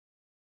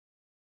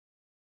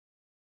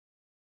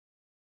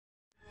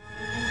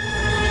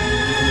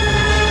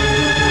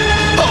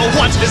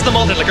is the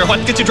malted liquor?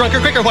 What gets you drunker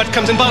quicker? What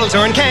comes in bottles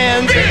or in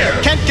cans? Beer!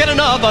 Can't get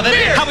enough of it.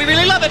 Beer! How we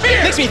really love it.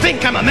 Beer! Makes me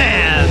think I'm a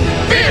man.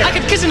 Beer! I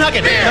could kiss and hug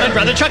it, Beer! but I'd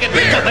rather chug it.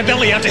 Beer! Got my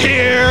belly out to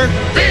here.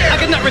 Beer! I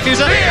could not refuse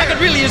it. Beer! I could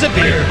really use a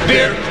beer.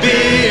 Beer,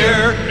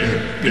 beer.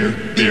 Beer,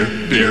 beer,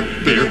 beer,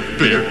 beer,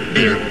 beer,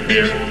 beer,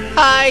 beer.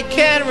 I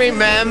can't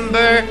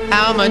remember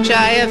how much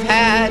I have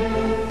had.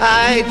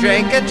 I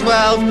drank a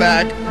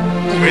 12-pack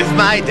with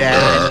my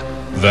dad.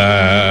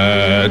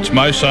 That's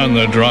my son,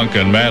 the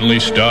drunken manly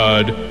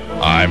stud.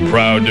 I'm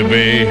proud to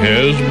be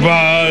his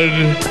bud.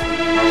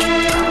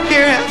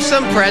 Here, have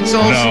some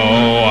pretzels.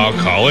 No, I'll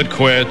call it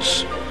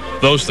quits.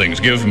 Those things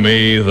give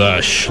me the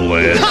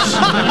schlitz.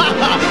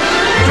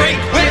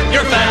 Drink with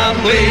your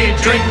family,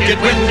 drink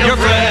it with your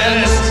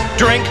friends.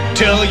 Drink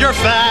till you're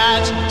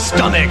fat,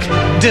 stomach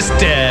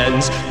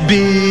distends.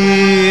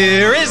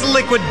 Beer is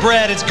liquid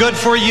bread, it's good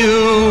for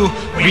you.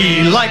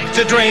 We like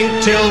to drink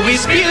till we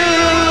spew.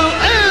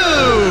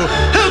 Ooh,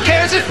 who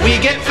cares if we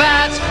get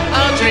fat?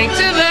 I'll drink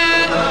to that.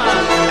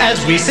 As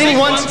we sing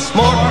once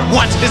more,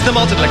 what is the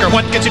malted liquor?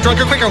 What gets you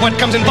drunker quicker? What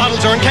comes in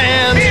bottles or in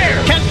cans? Beer!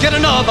 Can't get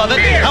enough of it.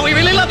 Beer! How we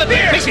really love it.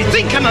 Beer! Makes me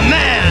think I'm a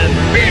man.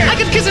 Beer! I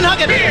could kiss and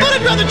hug it, Beer! but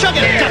I'd rather chug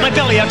it. Beer! Got my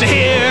belly out to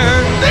here.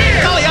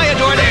 Beer! Golly, I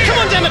adore it. Beer!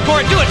 Come on, damn it, pour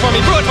it. Do it for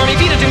me. Brew it for me.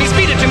 Feed it to me.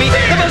 Speed it to me.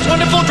 The most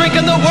wonderful drink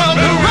in the world.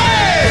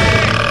 Hooray!